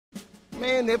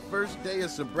Man, that first day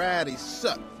of sobriety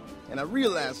sucked, and I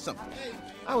realized something.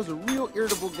 I was a real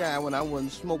irritable guy when I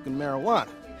wasn't smoking marijuana.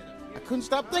 I couldn't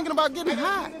stop thinking about getting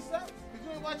high.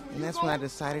 And that's when I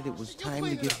decided it was time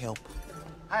to get help.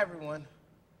 Hi, everyone.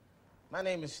 My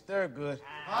name is Thurgood.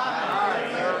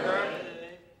 Hi.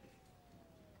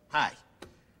 Hi.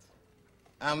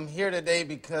 I'm here today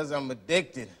because I'm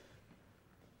addicted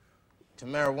to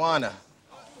marijuana.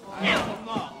 Hell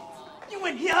no. You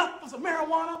in here for some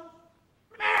marijuana?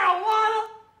 Marijuana?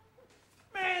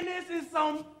 Man, this is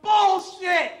some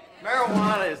bullshit.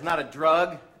 Marijuana is not a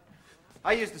drug.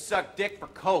 I used to suck dick for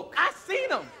coke. I seen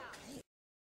them.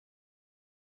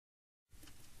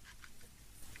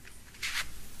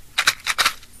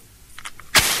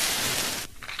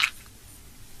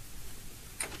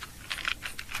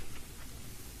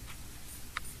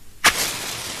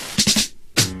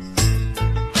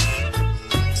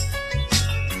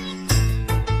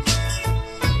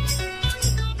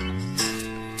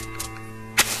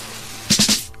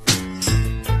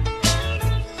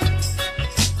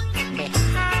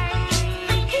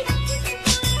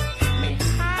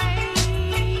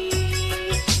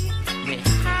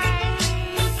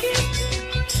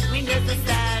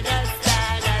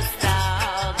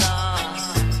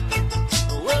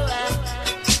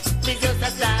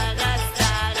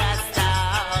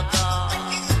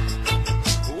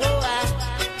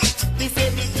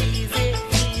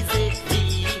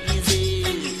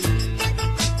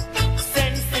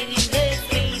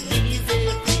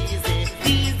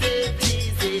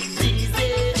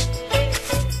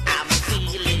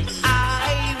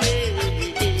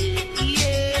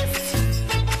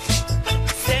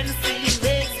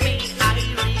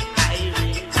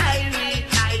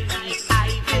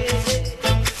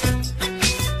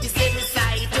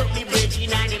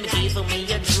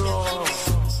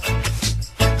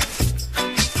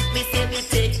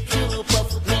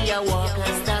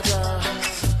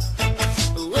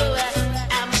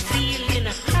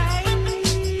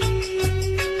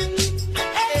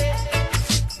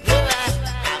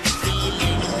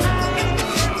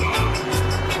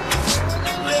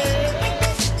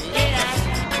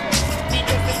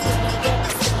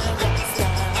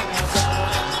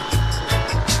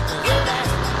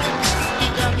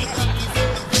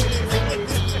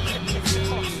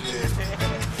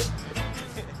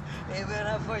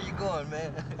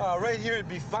 Right here it'd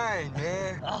be fine,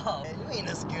 man. Oh, man, you ain't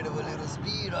not scared of a little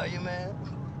speed, are you, man?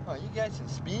 Oh, you got some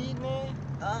speed, man?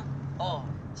 Huh? Oh,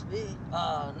 speed?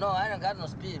 No, I don't got no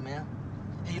speed, man.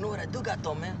 Hey, you know what I do got,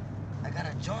 though, man? I got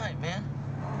a joint, man.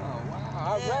 Oh, wow,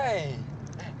 all right.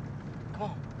 Hey, come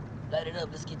on. Light it up.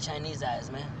 Let's get Chinese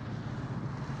eyes, man.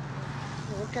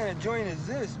 What kind of joint is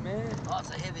this, man? Oh, it's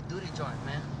a heavy-duty joint,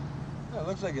 man. Oh, it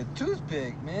looks like a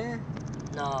toothpick, man.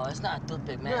 No, it's not a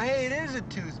toothpick, man. No, hey, it is a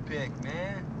toothpick,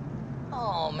 man.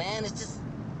 Oh, man, it's just...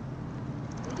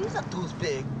 It is a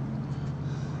toothpick.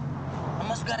 I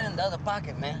must have got it in the other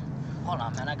pocket, man. Hold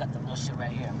on, man. I got the little shit right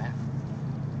here, man.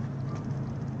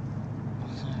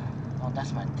 Oh,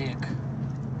 that's my dick.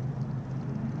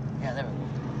 Yeah, there we go.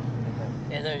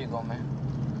 Yeah, there you go, man.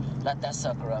 Light that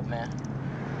sucker up, man.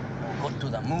 We'll go to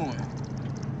the moon.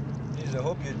 Jeez, I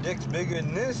hope your dick's bigger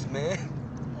than this, man.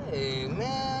 Hey,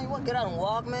 man, you want to get out and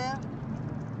walk, man?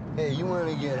 Hey, you want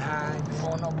to get high?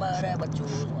 For nobody but you.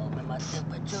 When my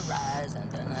temperature rise, and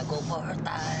then I go for her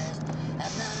thighs. And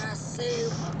then I say,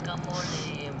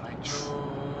 guacamole in my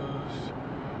juice.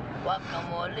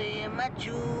 Guacamole in my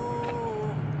juice.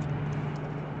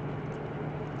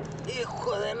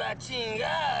 Hijo de la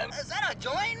chingada. Is that a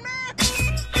joint, man?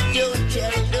 You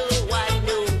just do what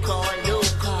you call you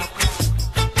call.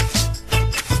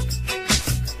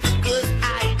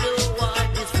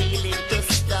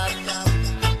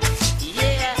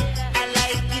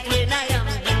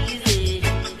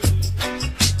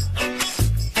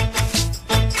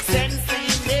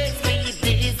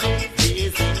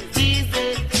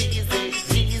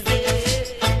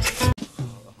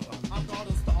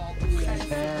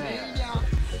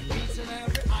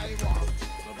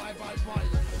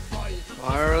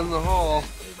 Fire in the hall.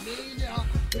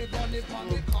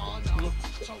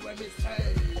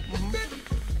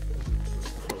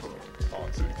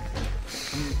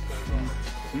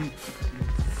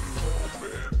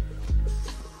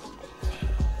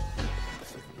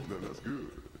 That's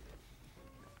good.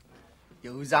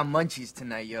 Yo, who's on munchies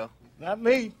tonight, yo? Not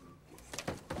me.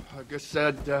 I guess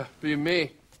that'd be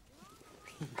me.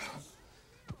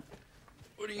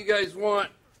 What do you guys want?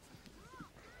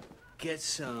 Get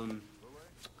some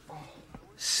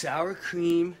sour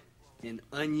cream and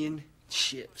onion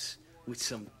chips with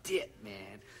some dip,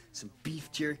 man. Some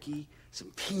beef jerky, some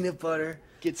peanut butter,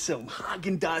 get some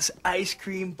Haagen-Dazs ice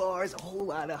cream bars, a whole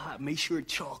lot of hot. Make sure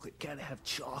chocolate. Gotta have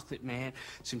chocolate, man.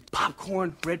 Some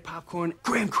popcorn, red popcorn,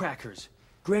 graham crackers.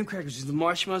 Graham crackers is the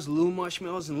marshmallows, the little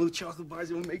marshmallows, and little chocolate bars,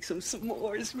 and we'll make some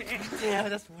s'mores, man. Yeah,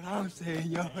 that's what I'm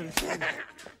saying, yo.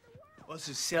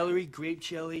 Also, celery, grape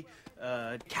jelly,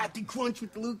 Captain Crunch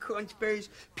with the little crunch berries.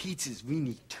 Pizzas. We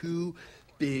need 2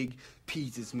 big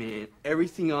pizzas, man.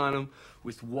 Everything on them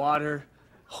with water,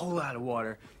 a whole lot of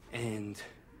water, and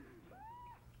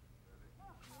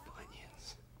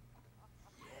Funyuns.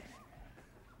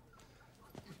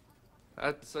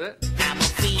 That's it. I'm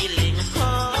feeling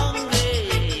hungry,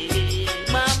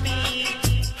 mommy.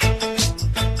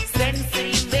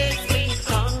 Sensei makes me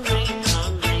hungry,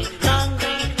 hungry,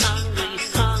 hungry, hungry,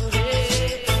 hungry.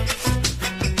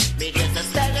 Because I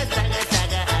stagger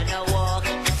and I walk.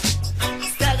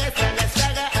 Stagger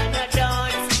and I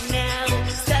dance now.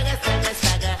 Stagger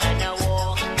and I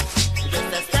walk.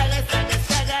 Because I stagger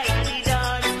and I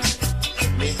dance.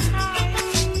 Me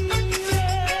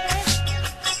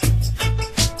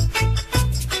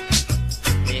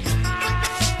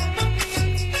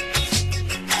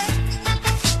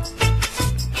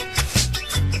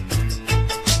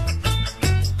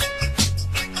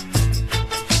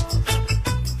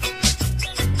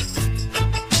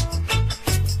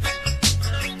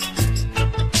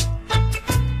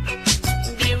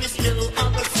There is no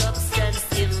other substance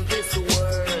in this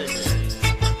world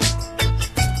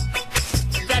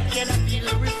that can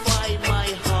purify my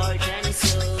heart and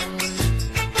soul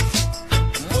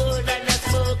more than a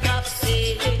smoke of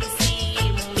Sensei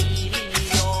million.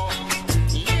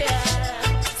 Yeah,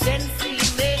 Sensei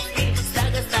makes me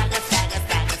stagger.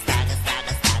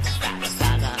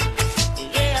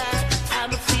 Yeah,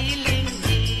 I'm feeling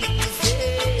dizzy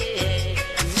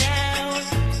now.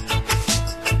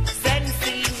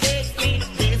 Sensei makes me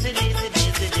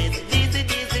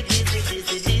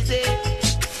dizzy.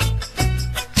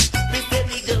 Me say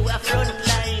me go a front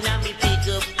line and me pick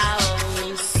up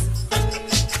ounce.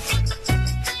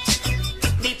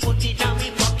 Me put it on me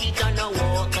pocket and I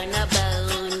walk and I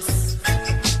bounce.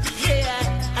 Yeah,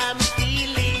 I'm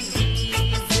feeling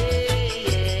dizzy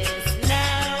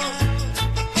now.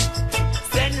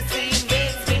 Sensei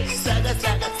makes me stagger.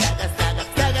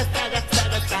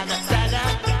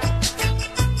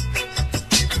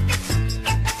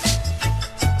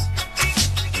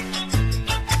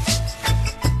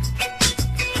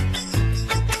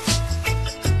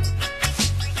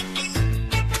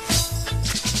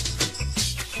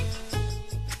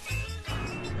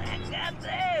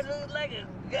 Goddamn, looks like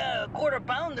a quarter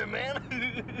pounder, man.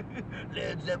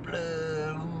 Led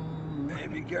Zeppelin.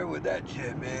 Man, be careful with that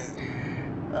shit, man.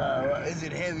 Is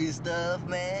it heavy stuff,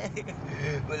 man?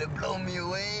 Will it blow me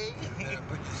away? Better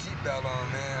put your seatbelt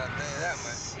on, man. I'll tell you that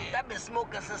much. I've been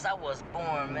smoking since I was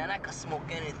born, man. I could smoke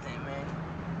anything, man.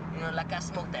 You know, like I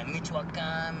smoked that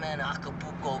Michoacan, man,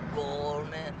 Acapulco Gold,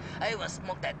 man. I even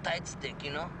smoked that tight stick,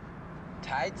 you know?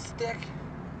 Tide stick?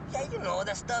 Yeah, you know,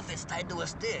 that stuff is tied to a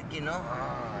stick, you know?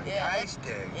 Tide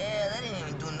stick. Yeah, that didn't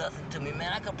even do nothing to me,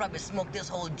 man. I could probably smoke this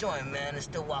whole joint, man, and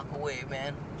still walk away,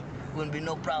 man. Wouldn't be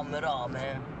no problem at all,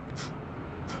 man.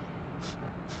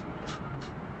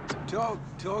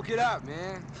 Talk it out,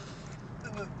 man.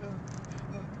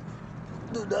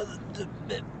 Do nothing to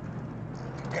me.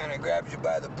 Kind of grabs you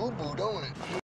by the boo-boo, don't it?